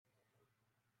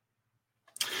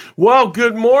Well,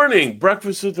 good morning.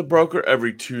 Breakfast with the Broker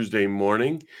every Tuesday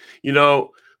morning. You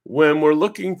know, when we're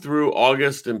looking through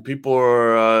August and people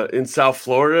are in South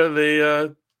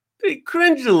Florida, they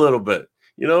cringe a little bit.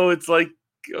 It's like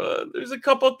there's a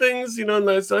couple things. And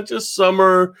it's not just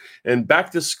summer and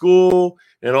back to school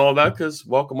and all that. Because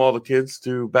welcome all the kids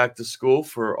to back to school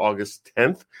for August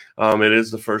 10th. It is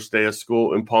the first day of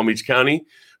school in Palm Beach County,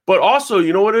 but also,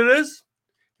 you know what it is?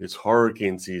 It's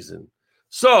hurricane season.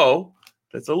 So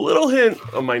that's a little hint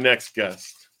of my next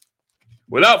guest.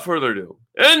 Without further ado,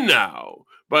 and now,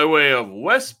 by way of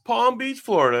West Palm Beach,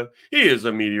 Florida, he is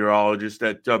a meteorologist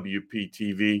at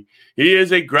WPTV. He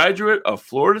is a graduate of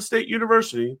Florida State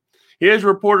University. He has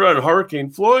reported on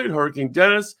Hurricane Floyd, Hurricane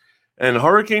Dennis, and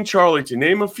Hurricane Charlie, to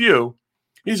name a few.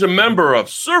 He's a member of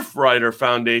Surfrider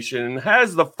Foundation and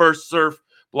has the first surf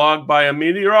blog by a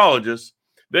meteorologist.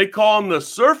 They call him the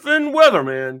Surfing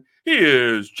Weatherman. He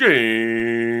is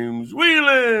James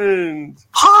Wheeland.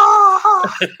 I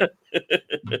feel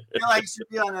like you should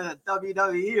be on a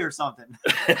WWE or something.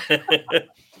 I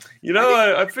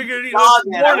figured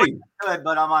I could,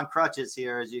 but I'm on crutches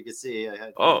here, as you can see. I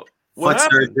had foot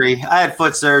surgery. I had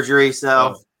foot surgery,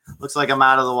 so looks like I'm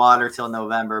out of the water till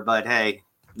November. But hey,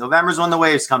 November's when the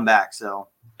waves come back, so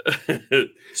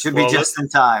should be just in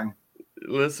time.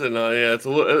 Listen, it's a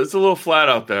little flat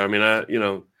out there. I mean,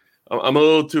 I'm a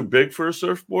little too big for a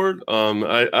surfboard.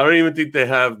 I don't even think they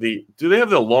have do they have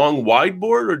the long wide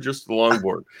board or just the long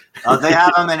board? They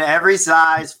have them in every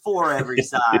size for every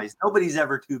size. Nobody's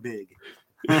ever too big.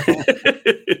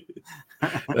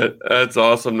 That's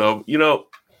awesome though.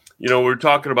 We're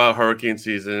talking about hurricane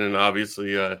season, and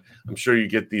obviously I'm sure you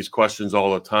get these questions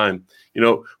all the time.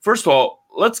 First of all,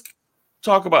 let's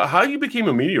talk about how you became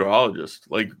a meteorologist.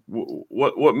 Like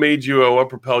what made you, what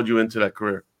propelled you into that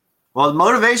career? Well, the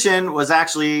motivation was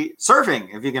actually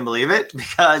surfing, if you can believe it,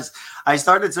 because I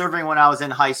started surfing when I was in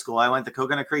high school. I went to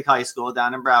Coconut Creek High School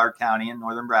down in Broward County in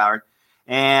northern Broward.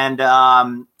 And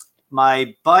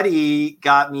my buddy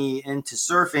got me into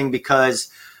surfing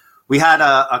because we had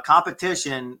a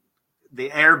competition, the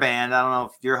Air Band. I don't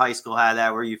know if your high school had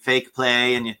that, where you fake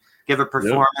play and you give a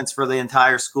performance for the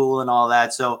entire school and all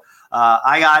that. So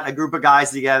I got a group of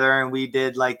guys together and we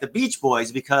did like the Beach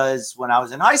Boys, because when I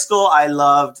was in high school, I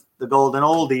loved the golden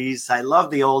oldies. I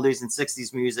loved the oldies and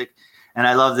 60s music, and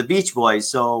I loved the Beach Boys.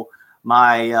 So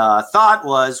my thought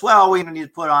was, well, we need to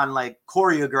put on like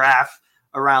choreograph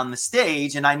around the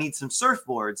stage, and I need some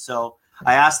surfboards. So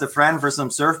I asked a friend for some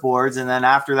surfboards, and then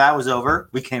after that was over,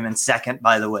 we came in second,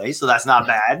 by the way, so that's not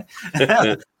bad.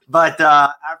 But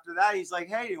after that, he's like,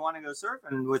 hey, you want to go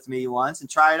surfing with me once and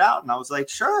try it out? And I was like,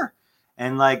 sure.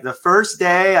 And like the first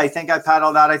day, I think I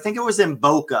paddled out. I think it was in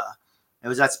Boca. It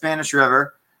was at Spanish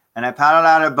River. And I paddled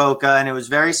out at Boca, and it was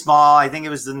very small. I think it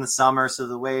was in the summer, so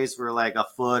the waves were like a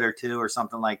foot or two or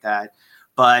something like that.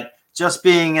 But just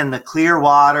being in the clear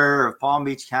water of Palm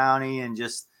Beach County and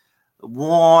just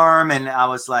warm, and I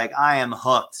was like, I am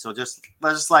hooked. So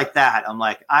just like that, I'm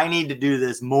like, I need to do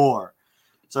this more.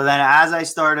 So then as I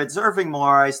started surfing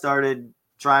more, I started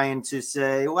trying to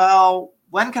say, well,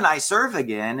 when can I surf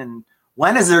again? And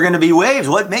when is there going to be waves?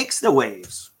 What makes the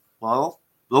waves? Well,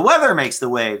 the weather makes the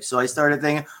waves. So I started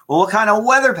thinking, well, what kind of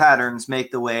weather patterns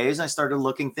make the waves? And I started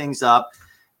looking things up.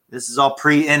 This is all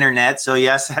pre-internet. So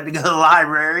yes, I had to go to the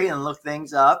library and look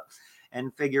things up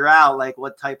and figure out like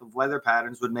what type of weather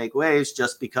patterns would make waves,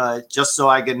 just so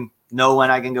I can know when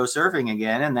I can go surfing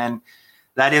again. And then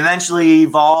that eventually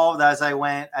evolved as I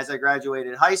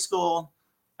graduated high school.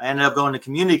 I ended up going to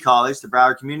community college, to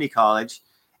Broward Community College.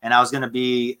 And I was going to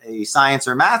be a science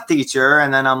or math teacher.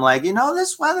 And then I'm like,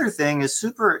 this weather thing is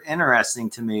super interesting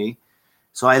to me.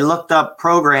 So I looked up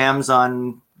programs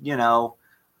on,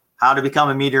 how to become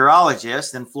a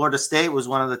meteorologist. And Florida State was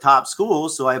one of the top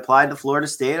schools. So I applied to Florida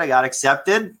State. I got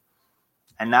accepted.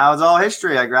 And now it's all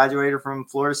history. I graduated from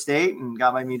Florida State and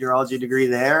got my meteorology degree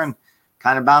there, and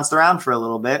kind of bounced around for a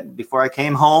little bit before I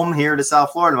came home here to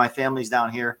South Florida. My family's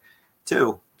down here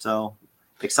too. So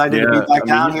excited to be back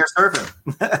down here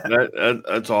surfing.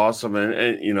 That's awesome.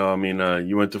 And you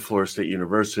went to Florida State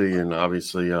University, and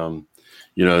obviously, the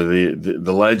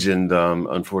legend,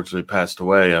 unfortunately passed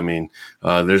away. I mean,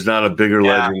 there's not a bigger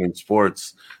legend in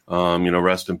sports.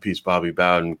 Rest in peace, Bobby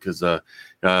Bowden, because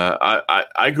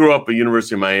I grew up a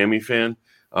University of Miami fan,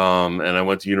 and I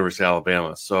went to University of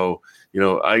Alabama. So, we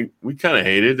kind of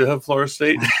hated to have Florida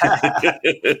State,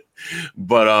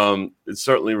 but it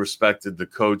certainly respected the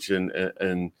coach, and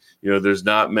there's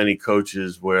not many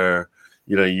coaches where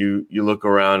you look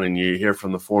around and you hear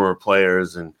from the former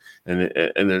players, and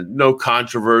there's no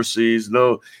controversies.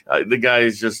 No, the guy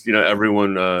is just,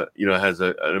 everyone, has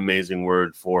an amazing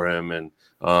word for him, and,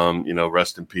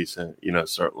 rest in peace,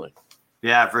 certainly.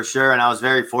 Yeah, for sure. And I was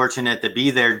very fortunate to be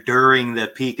there during the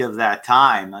peak of that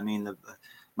time. I mean,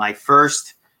 my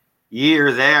first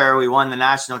year there, we won the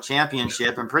national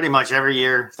championship, and pretty much every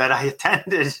year that I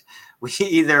attended, we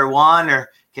either won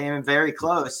or came in very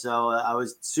close. So I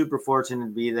was super fortunate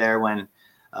to be there when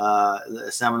the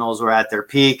Seminoles were at their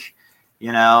peak,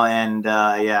 and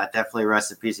definitely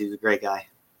rest in peace. He was a great guy.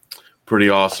 Pretty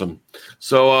awesome.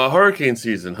 So hurricane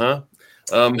season, huh?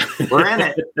 We're in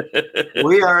it.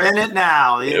 We are in it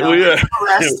now. We took a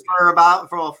rest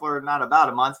for not about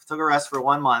a month. Took a rest for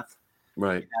 1 month.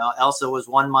 Right. Elsa was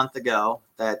 1 month ago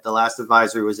that the last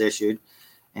advisory was issued,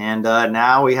 and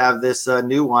now we have this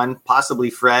new one, possibly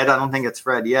Fred. I don't think it's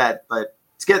Fred yet, but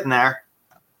it's getting there.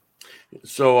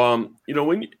 So,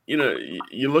 when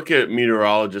you look at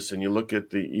meteorologists and you look at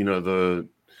the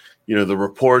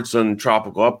reports on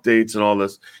tropical updates and all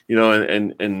this,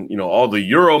 and all the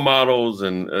Euro models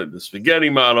and the spaghetti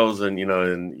models, and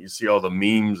and you see all the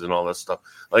memes and all this stuff.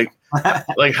 Like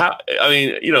how? I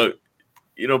mean,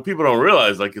 people don't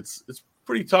realize, like, it's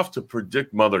pretty tough to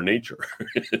predict Mother Nature.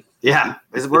 Yeah,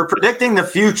 we're predicting the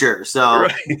future. So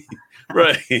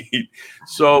right.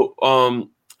 So,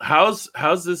 how's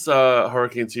this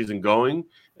hurricane season going?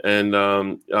 And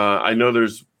I know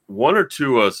there's one or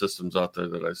two systems out there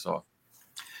that I saw.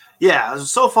 Yeah,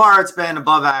 so far it's been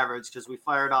above average because we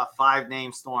fired off 5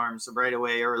 named storms right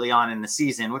away early on in the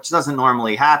season, which doesn't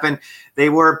normally happen. They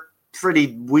were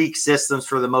pretty weak systems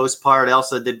for the most part.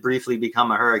 Elsa did briefly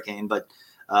become a hurricane, but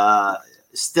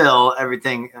still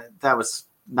everything that was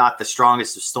not the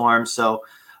strongest of storms. So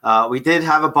we did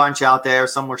have a bunch out there.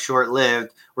 Some were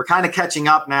short-lived. We're kind of catching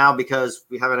up now because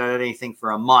we haven't had anything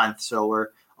for a month. So we're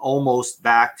almost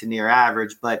back to near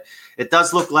average, but it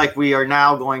does look like we are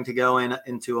now going to go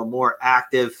into a more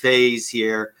active phase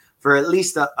here for at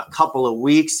least a couple of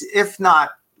weeks, if not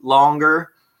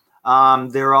longer.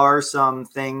 There are some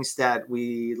things that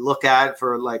we look at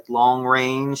for like long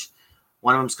range.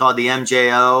 One of them is called the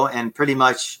MJO, and pretty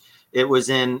much it was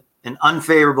in an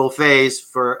unfavorable phase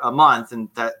for a month, and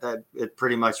that it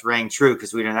pretty much rang true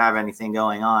because we didn't have anything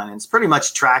going on. And it's pretty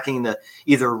much tracking the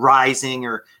either rising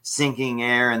or sinking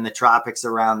air in the tropics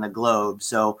around the globe.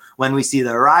 So when we see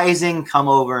the rising come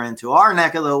over into our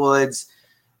neck of the woods,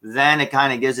 then it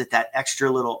kind of gives it that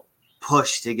extra little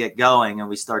push to get going, and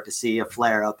we start to see a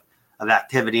flare up of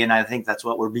activity. And I think that's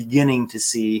what we're beginning to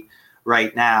see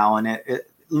right now, and at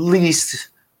least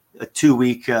a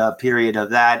 2-week period of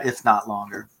that, if not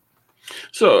longer.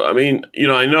 So, I mean,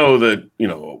 I know that,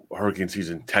 hurricane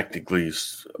season technically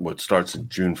is what starts in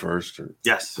June 1st.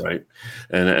 Yes. Right.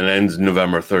 And ends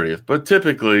November 30th. But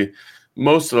typically,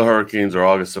 most of the hurricanes are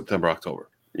August, September, October.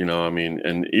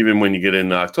 And even when you get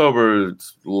into October,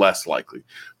 it's less likely.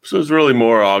 So it's really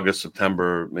more August,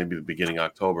 September, maybe the beginning of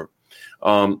October.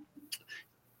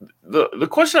 The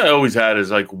question I always had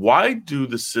is, like, why do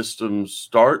the systems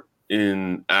start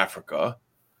in Africa,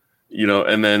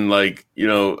 and then,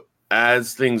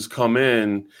 as things come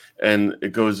in and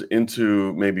it goes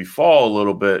into maybe fall a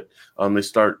little bit,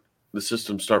 the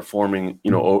systems start forming,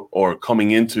 or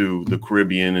coming into the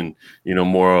Caribbean and,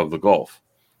 more of the Gulf.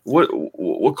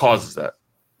 What causes that?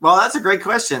 Well, that's a great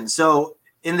question. So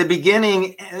in the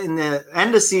beginning, in the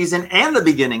end of season and the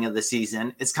beginning of the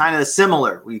season, it's kind of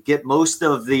similar. We get most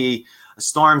of the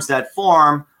storms that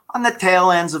form on the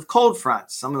tail ends of cold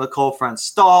fronts. Some of the cold fronts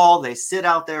stall. They sit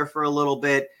out there for a little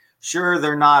bit. Sure,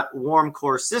 they're not warm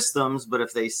core systems, but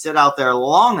if they sit out there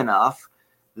long enough,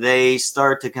 they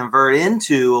start to convert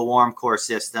into a warm core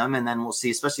system. And then we'll see,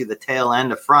 especially the tail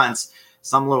end of fronts,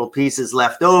 some little pieces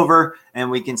left over, and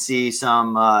we can see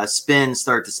some spins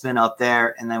start to spin up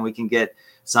there. And then we can get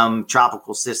some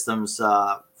tropical systems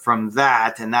from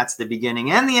that. And that's the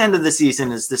beginning. And the end of the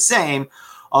season is the same.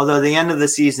 Although the end of the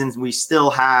season, we still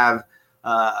have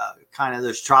kind of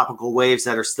those tropical waves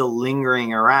that are still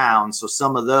lingering around. So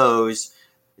some of those,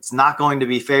 it's not going to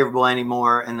be favorable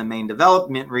anymore in the main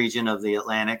development region of the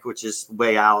Atlantic, which is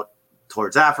way out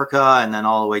towards Africa and then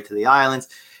all the way to the islands.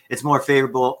 It's more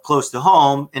favorable close to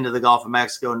home into the Gulf of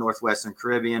Mexico, Northwestern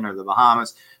Caribbean, or the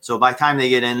Bahamas. So by the time they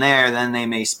get in there, then they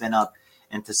may spin up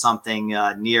into something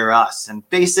near us. And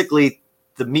basically,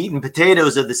 the meat and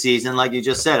potatoes of the season, like you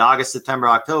just said, August, September,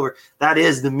 October, that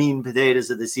is the meat and potatoes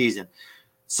of the season.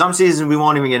 Some seasons we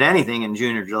won't even get anything in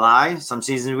June or July. Some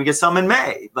seasons we get some in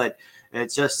May, but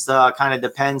it just kind of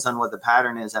depends on what the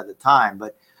pattern is at the time.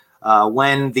 But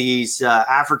when these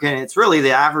it's really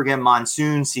the African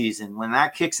monsoon season, when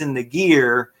that kicks into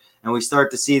gear and we start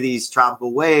to see these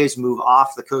tropical waves move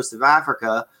off the coast of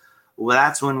Africa, well,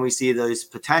 that's when we see those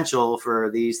potential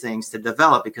for these things to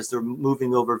develop, because they're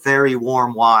moving over very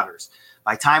warm waters.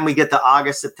 By the time we get to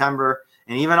August, September,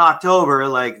 and even October,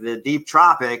 like the deep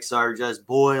tropics are just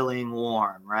boiling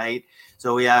warm, right?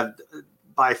 So we have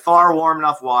by far warm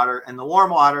enough water, and the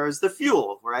warm water is the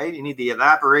fuel, right? You need the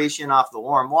evaporation off the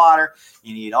warm water.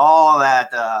 You need all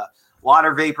that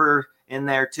water vapor in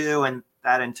there too, and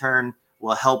that in turn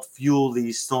will help fuel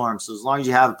these storms. So as long as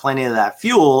you have plenty of that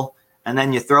fuel, and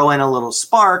then you throw in a little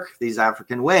spark, these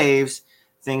African waves,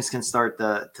 things can start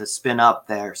to spin up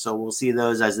there. So we'll see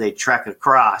those as they trek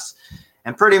across.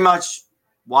 And pretty much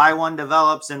why one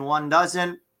develops and one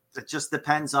doesn't, it just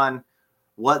depends on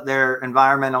what their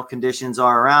environmental conditions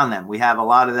are around them. We have a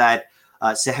lot of that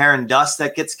Saharan dust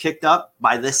that gets kicked up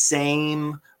by the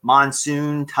same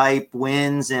monsoon type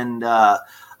winds and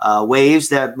waves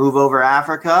that move over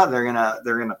Africa. They're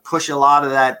gonna push a lot of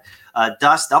that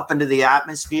dust up into the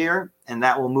atmosphere, and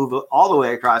that will move all the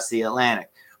way across the Atlantic.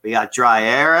 We got dry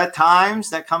air at times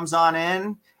that comes on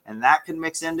in, and that can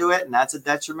mix into it, and that's a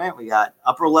detriment. We got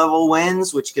upper level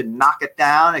winds, which could knock it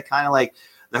down. It kind of like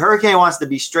the hurricane wants to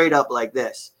be straight up like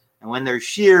this. And when there's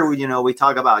shear, we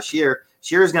talk about shear.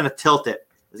 Shear is going to tilt it.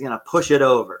 It's going to push it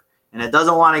over, and it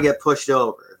doesn't want to get pushed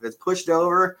over. If it's pushed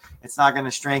over, it's not going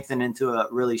to strengthen into a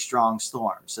really strong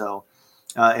storm. So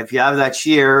if you have that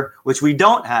shear, which we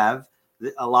don't have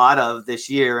a lot of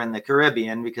this year in the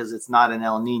Caribbean because it's not an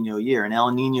El Nino year. An El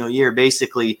Nino year,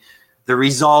 basically, the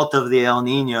result of the El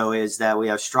Nino is that we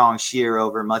have strong shear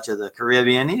over much of the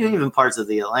Caribbean, even parts of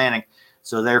the Atlantic.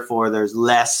 So therefore, there's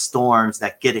less storms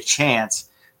that get a chance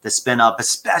to spin up,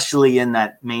 especially in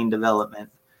that main development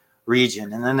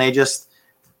region. And then they just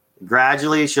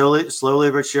gradually, slowly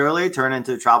but surely turn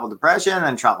into a tropical depression,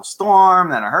 then tropical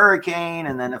storm, then a hurricane.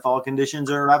 And then if all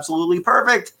conditions are absolutely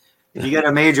perfect, you get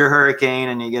a major hurricane,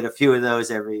 and you get a few of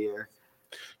those every year.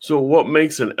 So what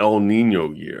makes an El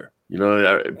Nino year?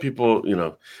 People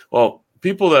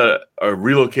that are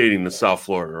relocating to South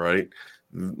Florida, right?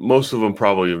 Most of them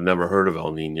probably have never heard of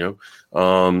El Nino.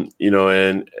 And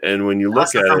when you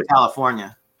look at it,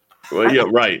 California. Well, yeah,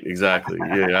 right. Exactly.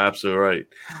 Yeah, absolutely right.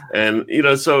 And,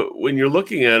 so when you're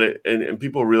looking at it and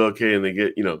people relocate and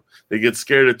they get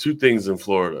scared of two things in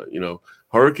Florida,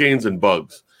 hurricanes and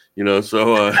bugs,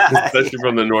 especially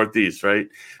from the Northeast. Right.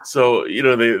 So,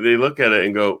 they look at it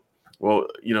and go, well,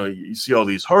 you see all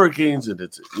these hurricanes and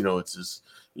it's just,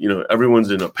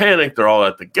 everyone's in a panic. They're all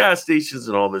at the gas stations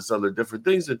and all this other different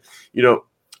things. And,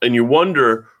 and you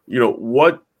wonder,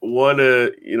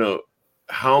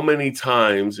 how many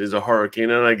times is a hurricane?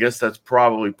 And I guess that's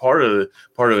probably part of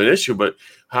an issue, but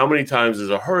how many times is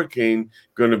a hurricane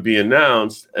going to be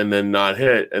announced and then not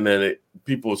hit? And then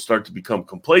people start to become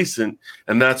complacent,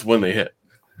 and that's when they hit.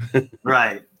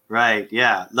 Right.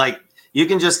 Yeah. Like you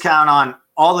can just count on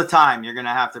all the time you're going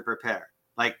to have to prepare,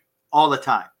 like all the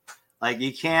time. Like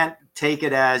you can't take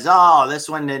it as, oh, this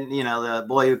one didn't, the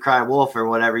boy who cried wolf or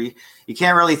whatever. You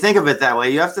can't really think of it that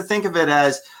way. You have to think of it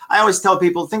as, I always tell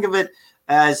people, think of it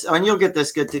as, and you'll get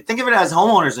this good too, think of it as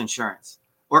homeowners insurance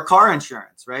or car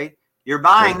insurance, right? You're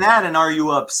buying that, and are you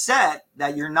upset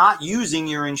that you're not using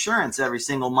your insurance every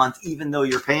single month, even though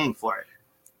you're paying for it?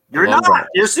 You're not. That.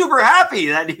 You're super happy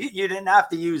that you didn't have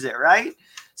to use it, right?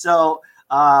 So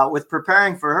with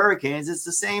preparing for hurricanes, it's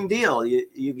the same deal.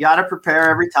 You got to prepare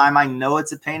every time. I know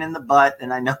it's a pain in the butt,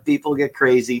 and I know people get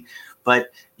crazy, but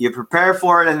you prepare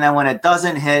for it, and then when it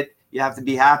doesn't hit, you have to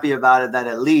be happy about it, that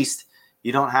at least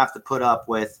you don't have to put up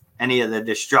with any of the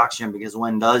destruction, because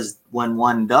when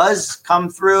one does come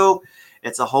through,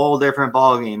 it's a whole different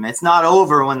ballgame. It's not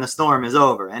over when the storm is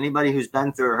over. Anybody who's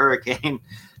been through a hurricane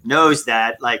knows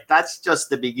that. Like, that's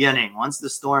just the beginning. Once the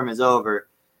storm is over,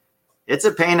 it's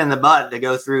a pain in the butt to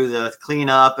go through the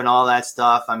cleanup and all that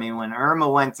stuff. I mean, when Irma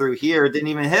went through here, it didn't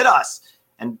even hit us.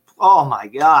 And oh my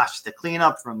gosh, the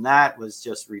cleanup from that was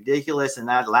just ridiculous. And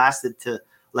that lasted to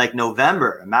like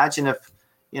November. Imagine if,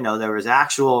 there was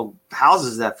actual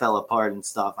houses that fell apart and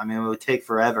stuff. I mean, it would take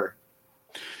forever.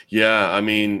 Yeah. I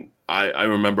mean, I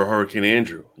remember Hurricane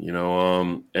Andrew,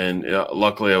 and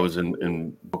luckily I was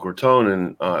in Boca Raton,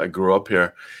 and I grew up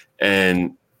here,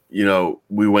 and,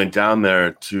 we went down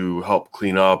there to help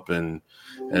clean up, and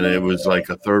it was like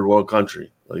a third world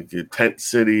country, like tent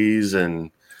cities, and,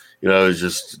 it was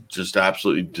just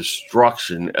absolutely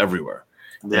destruction everywhere.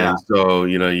 Yeah. And so,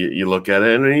 you look at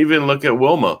it, and even look at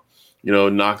Wilma,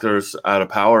 knocked us out of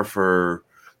power for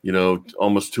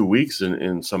almost 2 weeks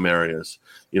in some areas,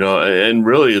 and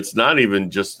really it's not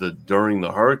even just during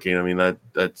the hurricane. I mean,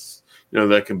 that's,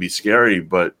 that can be scary,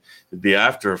 but the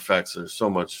after effects are so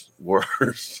much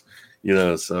worse,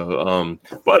 so,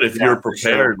 but if you're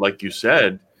prepared, like you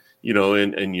said,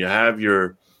 and you have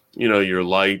your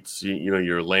lights,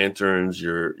 your lanterns,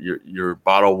 your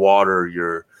bottled water,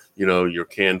 your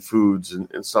canned foods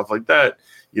and stuff like that,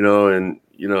 and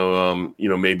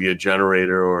maybe a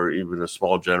generator or even a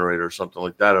small generator or something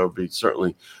like that, it would be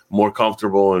certainly more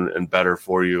comfortable and better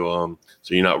for you.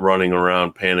 So you're not running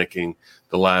around panicking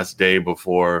the last day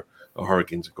before a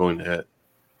hurricane's going to hit.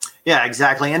 Yeah,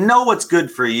 exactly. And know what's good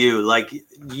for you. Like,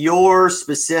 your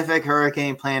specific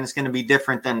hurricane plan is going to be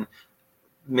different than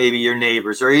maybe your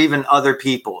neighbors or even other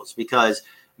people's, because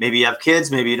maybe you have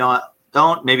kids, maybe you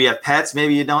don't, maybe you have pets,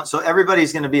 maybe you don't. So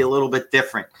everybody's going to be a little bit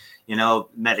different.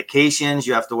 Medications,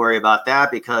 you have to worry about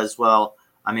that because, well,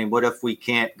 I mean, what if we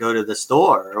can't go to the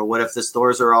store, or what if the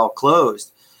stores are all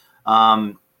closed?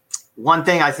 One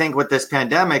thing I think with this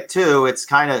pandemic too, it's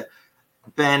kind of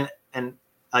been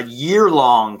a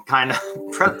year-long kind of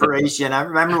preparation. I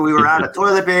remember we were out of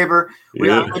toilet paper.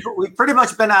 We've pretty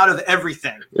much been out of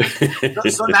everything.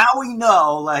 So now we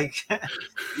know, like,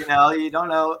 you don't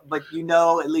know, but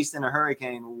at least in a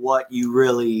hurricane, what you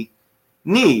really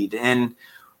need. And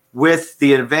with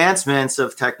the advancements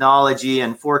of technology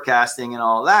and forecasting and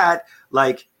all that,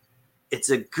 like, it's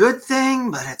a good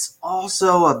thing, but it's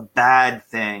also a bad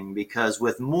thing, because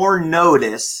with more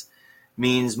notice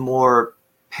means more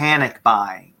panic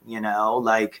buying,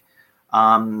 like,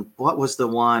 what was the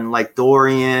one, like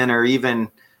Dorian or even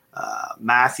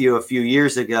Matthew a few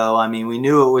years ago? I mean, we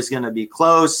knew it was going to be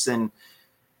close, and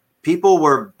people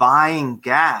were buying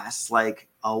gas like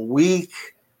a week,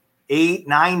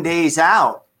 8-9 days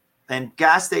out, and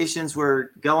gas stations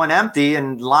were going empty,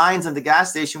 and lines at the gas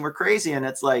station were crazy. And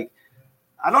it's like,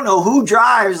 I don't know who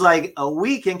drives like a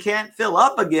week and can't fill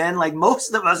up again. Like,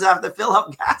 most of us have to fill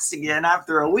up gas again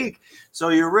after a week. So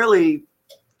you're really,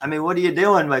 I mean, what are you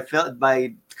doing by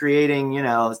creating,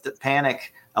 the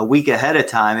panic a week ahead of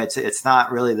time? It's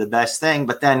not really the best thing.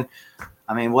 But then,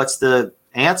 I mean, what's the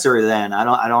answer then?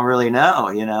 I don't really know.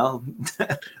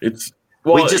 It's,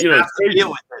 we just have to deal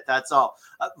with it. That's all.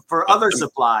 For other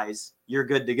supplies, you're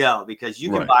good to go, because you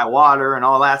can buy water and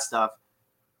all that stuff.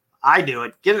 I do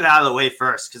it. Get it out of the way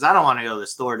first, because I don't want to go to the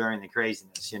store during the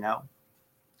craziness,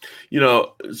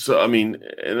 So, I mean,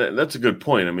 and that's a good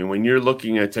point. I mean, when you're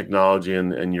looking at technology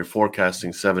and you're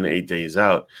forecasting 7 to 8 days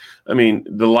out, I mean,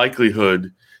 the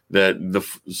likelihood that the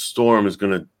storm is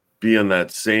going to be on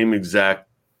that same exact,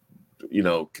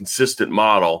 consistent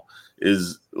model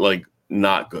is like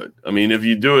not good. I mean, if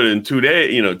you do it in 2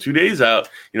 days, 2 days out,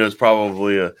 it's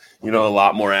probably a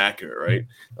lot more accurate,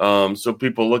 right? So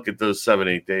people look at those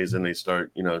 7-8 days and they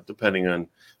start, depending on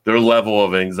their level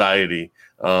of anxiety,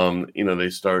 they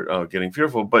start getting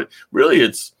fearful. But really,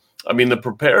 the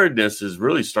preparedness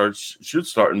should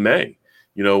start in May,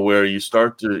 where you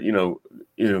start to,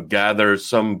 gather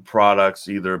some products,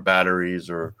 either batteries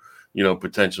or,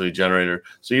 potentially a generator.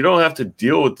 So you don't have to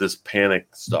deal with this panic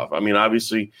stuff. I mean,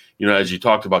 obviously, as you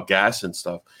talked about gas and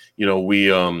stuff, we,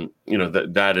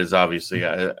 that is obviously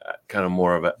kind of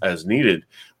more of a, as needed.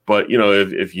 But,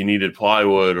 if you needed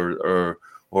plywood or,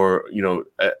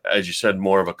 as you said,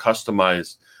 more of a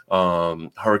customized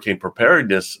hurricane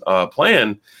preparedness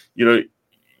plan, you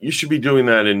should be doing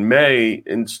that in May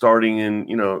and starting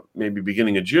in, maybe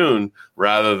beginning of June,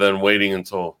 rather than waiting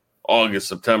until August,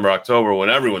 September, October, when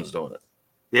everyone's doing it.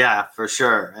 Yeah, for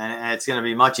sure. And it's going to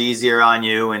be much easier on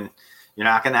you, and you're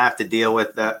not going to have to deal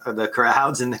with the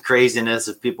crowds and the craziness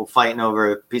of people fighting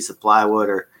over a piece of plywood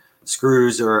or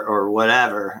screws or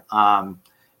whatever.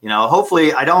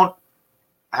 Hopefully I don't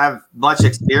have much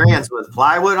experience with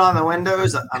plywood on the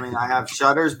windows. I mean, I have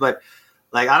shutters, but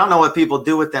like, I don't know what people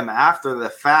do with them after the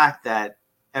fact, that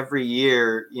every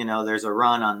year, there's a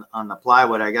run on the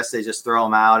plywood. I guess they just throw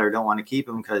them out or don't want to keep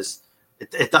them, because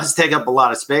it does take up a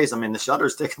lot of space. I mean, the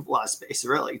shutters take up a lot of space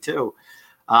really too.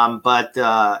 But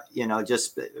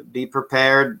just be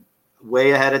prepared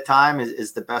way ahead of time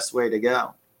is the best way to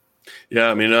go. Yeah.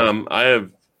 I mean, I have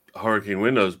hurricane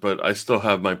windows, but I still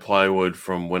have my plywood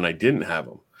from when I didn't have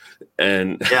them.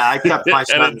 And yeah, I kept my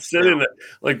and I'm sitting there,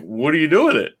 like, what do you do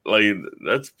with it? Like,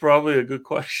 that's probably a good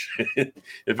question.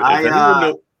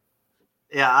 I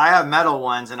have metal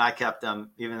ones, and I kept them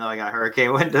even though I got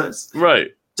hurricane windows. Right.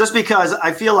 Just because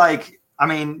I feel like, I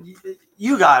mean,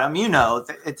 you got them.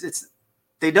 It's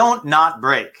they don't not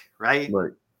break, right?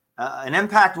 Right. An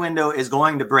impact window is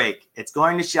going to break. It's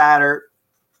going to shatter.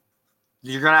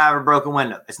 You're going to have a broken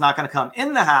window. It's not going to come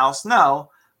in the house,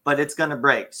 no, but it's going to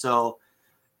break. So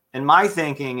And my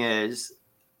thinking is,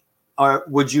 or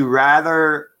would you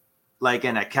rather, like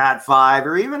in a Cat 5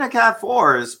 or even a Cat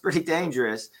 4 is pretty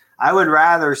dangerous. I would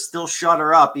rather still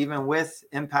shutter up even with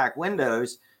impact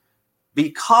windows,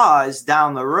 because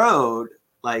down the road,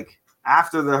 like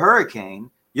after the hurricane,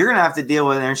 you're going to have to deal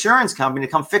with an insurance company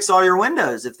to come fix all your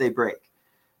windows if they break.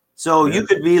 So you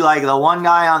could be like the one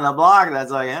guy on the block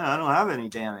that's like, I don't have any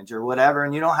damage or whatever.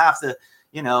 And you don't have to,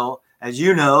 as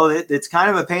you know, it's kind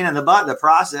of a pain in the butt, the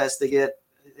process to get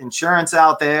insurance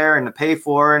out there and to pay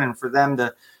for it and for them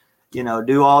to,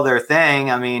 do all their thing.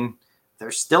 I mean,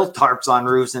 there's still tarps on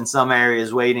roofs in some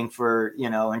areas waiting for,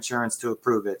 insurance to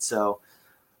approve it. So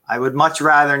I would much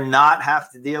rather not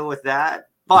have to deal with that.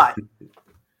 But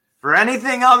for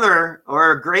anything other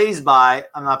or grazed by,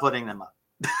 I'm not putting them up.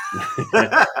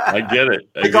 I get it.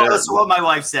 Regardless of what my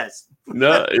wife says.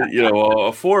 No,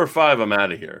 a 4 or 5, I'm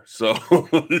out of here. So a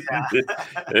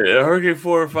hurricane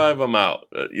 4 or 5, I'm out.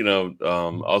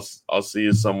 I'll see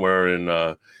you somewhere in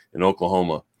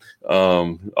Oklahoma.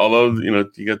 Although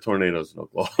you get tornadoes in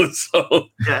Oklahoma, so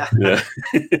yeah.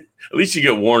 At least you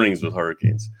get warnings with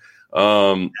hurricanes.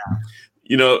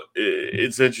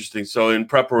 It's interesting. So in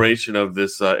preparation of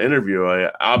this interview,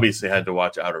 I obviously had to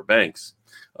watch Outer Banks.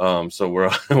 So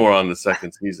we're on the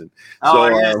second season. Oh,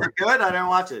 so, is it good? I didn't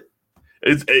watch it.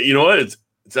 It's it's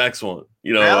excellent.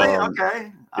 Really?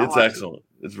 Okay. It's excellent.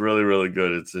 It's really, really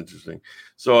good. It's interesting.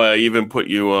 So I even put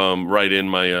you right in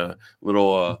my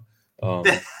little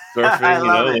surfing. Look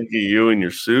at you in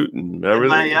your suit and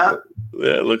everything. Yeah,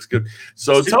 it looks good.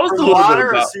 So tell us a little bit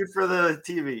about suit for the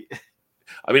TV.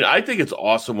 I mean, I think it's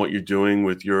awesome what you're doing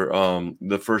with your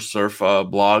the First Surf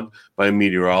blog by a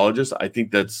meteorologist. I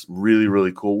think that's really,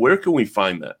 really cool. Where can we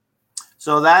find that?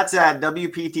 So that's at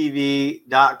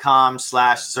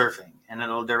wptv.com/surfing, and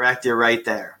it'll direct you right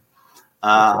there.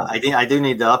 Okay. I do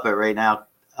need to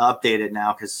update it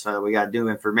now because we got new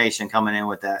information coming in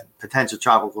with that potential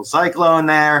tropical cyclone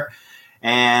there.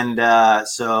 And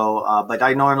but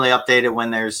I normally update it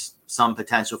when there's some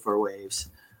potential for waves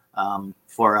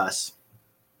for us.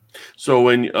 So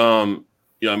when, I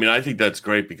mean, I think that's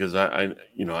great because I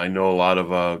know a lot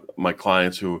of my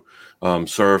clients who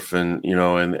surf and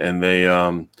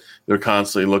they're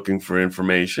constantly looking for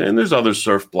information, and there's other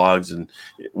surf blogs and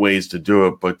ways to do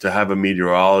it. But to have a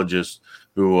meteorologist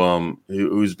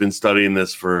who's been studying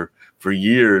this for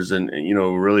years and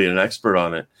really an expert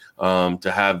on it,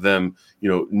 to have them,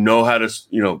 know how to,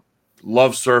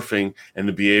 love surfing and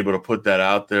to be able to put that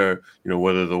out there,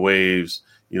 whether the waves,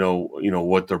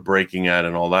 what they're breaking at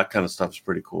and all that kind of stuff is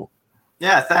pretty cool.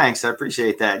 Yeah, thanks. I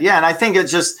appreciate that. Yeah, and I think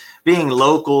it's just being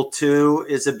local too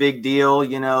is a big deal.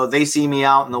 They see me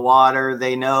out in the water.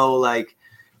 They know,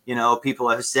 people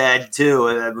have said too,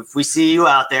 if we see you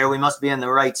out there, we must be in the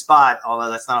right spot.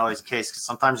 Although that's not always the case because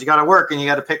sometimes you got to work and you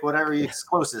got to pick whatever is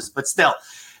closest. But still,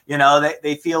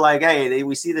 they feel like, hey,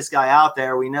 we see this guy out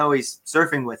there. We know he's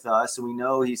surfing with us. And we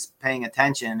know he's paying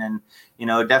attention. And,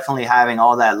 definitely having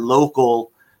all that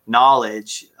local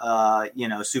knowledge,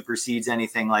 supersedes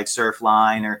anything like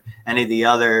Surfline or any of the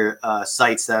other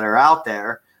sites that are out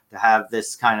there, to have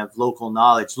this kind of local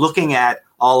knowledge, looking at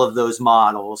all of those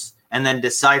models and then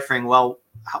deciphering,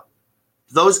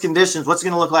 those conditions, what's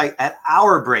going to look like at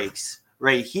our breaks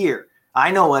right here.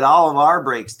 I know what all of our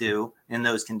breaks do in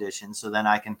those conditions. So then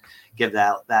I can give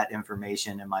that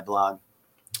information in my blog.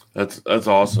 That's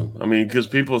awesome. I mean, because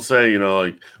people say,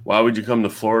 why would you come to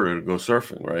Florida to go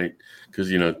surfing, right?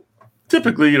 Because,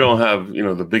 typically you don't have,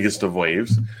 the biggest of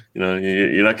waves.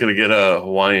 You're not going to get a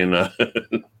Hawaiian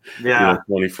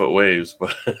 20-foot waves.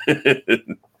 But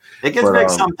it gets big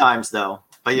sometimes, though.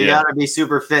 But you got to be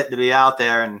super fit to be out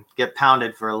there and get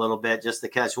pounded for a little bit just to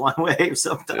catch one wave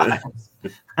sometimes.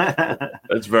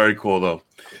 That's very cool, though.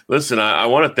 Listen, I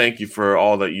want to thank you for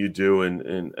all that you do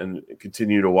and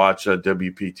continue to watch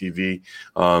WPTV.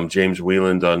 James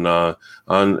Wieland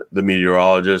on the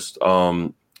meteorologist,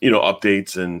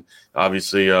 updates, and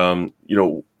obviously,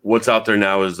 what's out there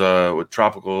now is with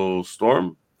tropical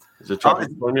storm. Is it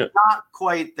tropical storm yet? Not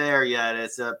quite there yet.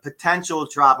 It's a potential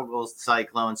tropical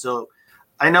cyclone. So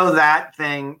I know that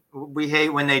thing, we hate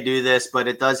when they do this, but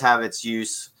it does have its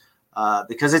use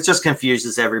because it just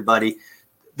confuses everybody.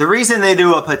 The reason they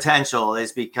do a potential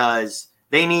is because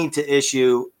they need to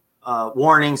issue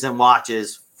warnings and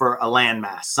watches for a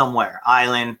landmass somewhere,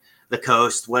 island, the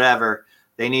coast, whatever.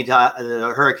 They need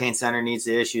the Hurricane Center needs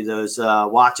to issue those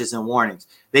watches and warnings.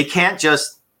 They can't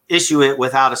just issue it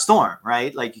without a storm,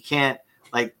 right? Like you can't,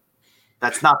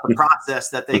 that's not the process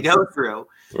that they go through.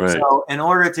 Right. So in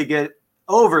order to get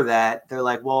over that, they're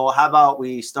like, well, how about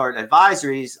we start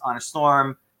advisories on a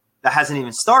storm that hasn't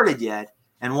even started yet?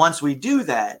 And once we do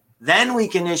that, then we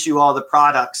can issue all the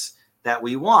products that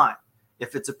we want.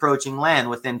 If it's approaching land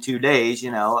within 2 days,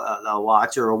 a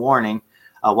watch or a warning.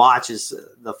 A watch is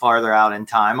the farther out in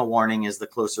time. A warning is the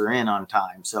closer in on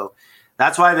time. So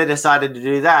that's why they decided to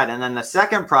do that. And then the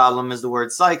second problem is the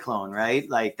word cyclone, right?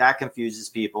 Like that confuses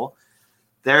people.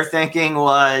 Their thinking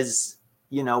was,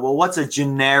 what's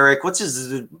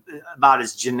about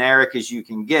as generic as you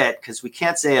can get? Because we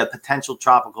can't say a potential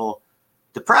tropical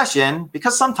depression,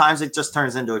 because sometimes it just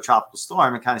turns into a tropical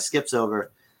storm and kind of skips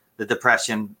over the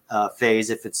depression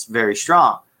phase if it's very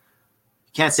strong.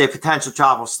 You can't say potential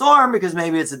tropical storm because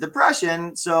maybe it's a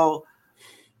depression.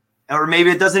 Or maybe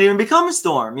it doesn't even become a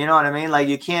storm. You know what I mean? Like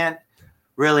you can't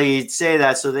really say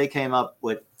that. So they came up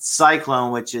with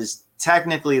cyclone, which is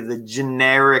technically the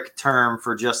generic term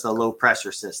for just a low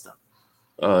pressure system.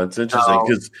 It's interesting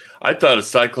because I thought a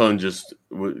cyclone just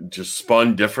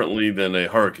spun differently than a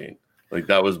hurricane. Like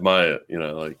that was my,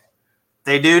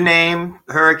 They do name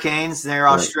hurricanes. They're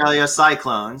Australia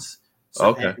cyclones.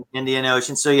 Okay. Indian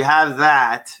Ocean. So you have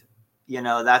that.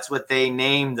 That's what they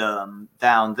named them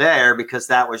down there because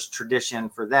that was tradition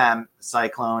for them.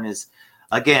 Cyclone is,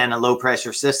 again, a low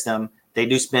pressure system. They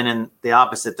do spin in the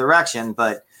opposite direction,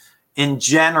 but in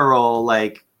general,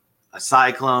 like a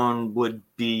cyclone would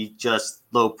be just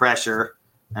low pressure.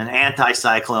 An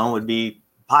anticyclone would be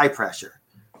high pressure.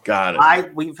 Got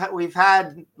it. We've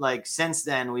had like since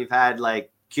then we've had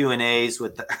like Q&As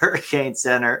with the Hurricane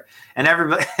Center, and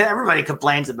everybody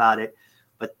complains about it,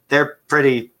 but they're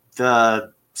pretty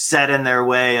set in their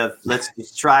way of let's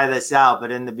just try this out.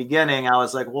 But in the beginning, I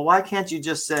was like, well, why can't you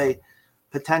just say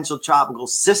potential tropical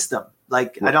system?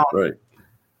 Like I don't.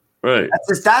 Right.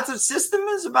 That's a system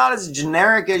is about as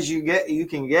generic as you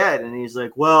can get. And he's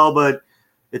like, well, but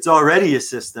it's already a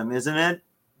system, isn't it?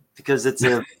 Because it's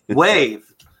a wave.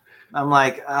 I'm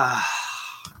like,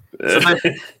 So,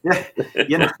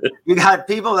 you got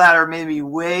people that are maybe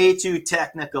way too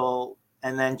technical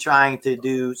and then trying to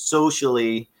do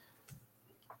socially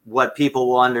what people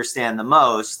will understand the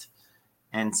most.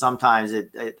 And sometimes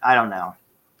I don't know.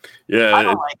 Yeah, I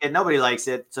don't like it. Nobody likes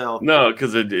it. So no,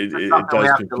 because it does we have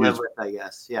confuse. to live with, I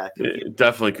guess. Yeah, it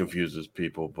definitely confuses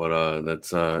people, but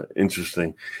that's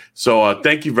interesting. So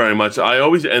thank you very much. I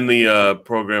always end the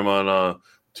program on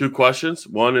 2 questions.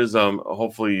 One is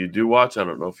hopefully you do watch. I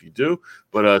don't know if you do,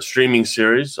 but streaming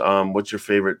series. What's your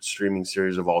favorite streaming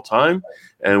series of all time,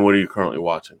 and what are you currently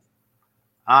watching?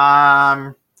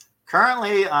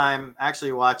 Currently, I'm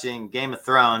actually watching Game of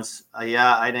Thrones.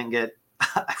 I didn't get.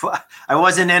 I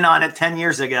wasn't in on it 10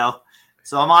 years ago,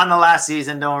 so I'm on the last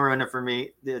season. Don't ruin it for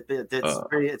me.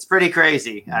 It's pretty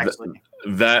crazy, actually.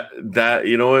 That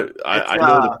you know what I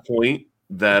know the point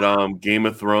that Game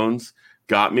of Thrones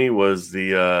got me was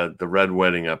the Red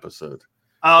Wedding episode.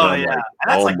 Oh yeah, and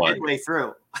that's like midway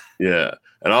through. Yeah,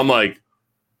 and I'm like,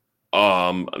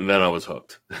 and then I was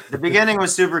hooked. The beginning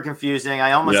was super confusing.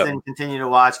 I almost didn't continue to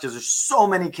watch because there's so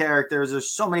many characters,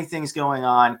 there's so many things going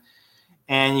on.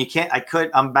 And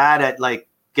I'm bad at like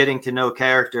getting to know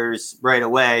characters right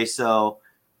away. So,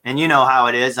 and you know how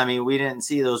it is. I mean, we didn't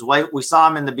see we saw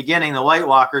them in the beginning, the White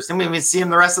Walkers, and we didn't even see them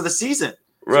the rest of the season.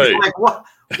 So right. Like, what?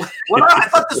 I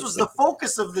thought this was the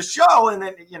focus of the show. And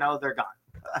then, they're gone.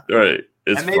 Right.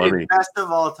 It's and maybe funny. Best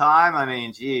of all time. I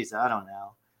mean, geez, I don't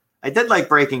know. I did like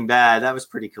Breaking Bad. That was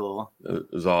pretty cool.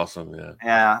 It was awesome. Yeah.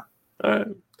 Yeah. All right.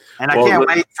 And I can't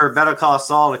wait for Better Call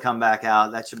Saul to come back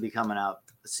out. That should be coming out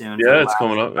soon. Yeah, it's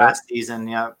coming up. Last season,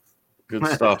 yeah. Good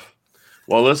stuff.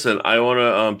 Well, listen, I want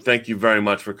to thank you very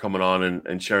much for coming on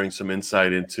and sharing some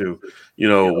insight into,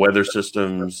 weather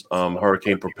systems,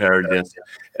 hurricane preparedness,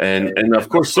 and of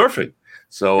course surfing.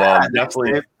 So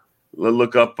definitely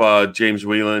look up James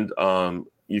Wieland.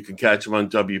 You can catch him on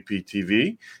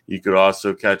WPTV. You could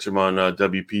also catch him on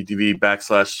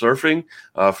WPTV/surfing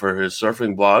for his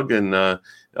surfing blog and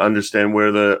understand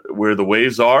where the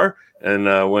waves are. And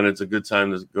when it's a good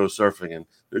time to go surfing. And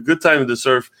a good time to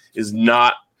surf is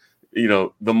not,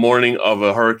 the morning of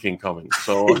a hurricane coming.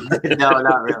 So no,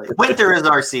 not really. Winter is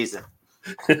our season.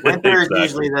 Winter is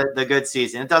usually the good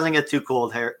season. It doesn't get too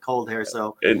cold here.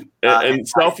 So and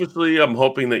selfishly, I'm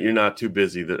hoping that you're not too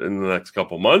busy in the next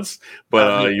couple months,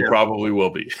 but you probably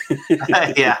will be.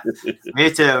 Yeah,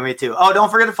 me too. Oh, don't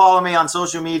forget to follow me on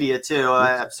social media too.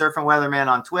 Surfing Weatherman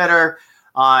on Twitter.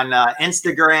 On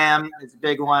Instagram, it's a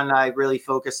big one I really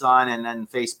focus on, and then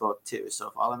Facebook too. So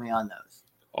follow me on those.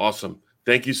 Awesome.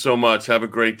 Thank you so much. Have a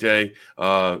great day.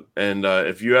 And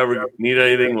if you ever need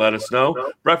anything, let us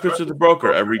know. Breakfast with the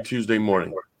Broker every Tuesday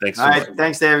morning. Thanks so much.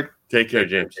 Thanks, David. Take care,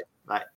 James.